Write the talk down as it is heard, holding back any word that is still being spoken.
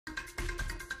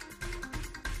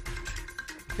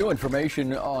New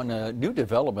information on a new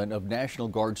development of National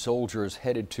Guard soldiers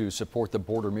headed to support the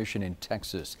border mission in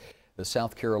Texas. The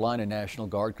South Carolina National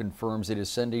Guard confirms it is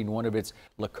sending one of its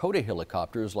Lakota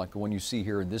helicopters, like the one you see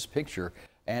here in this picture,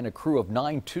 and a crew of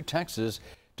 9 to Texas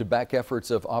to back efforts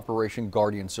of Operation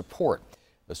Guardian support.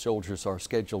 The soldiers are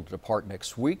scheduled to depart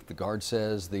next week. The Guard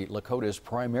says the Lakota is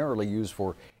primarily used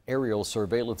for aerial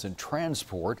surveillance and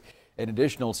transport. An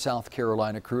additional South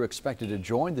Carolina crew expected to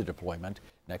join the deployment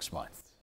next month.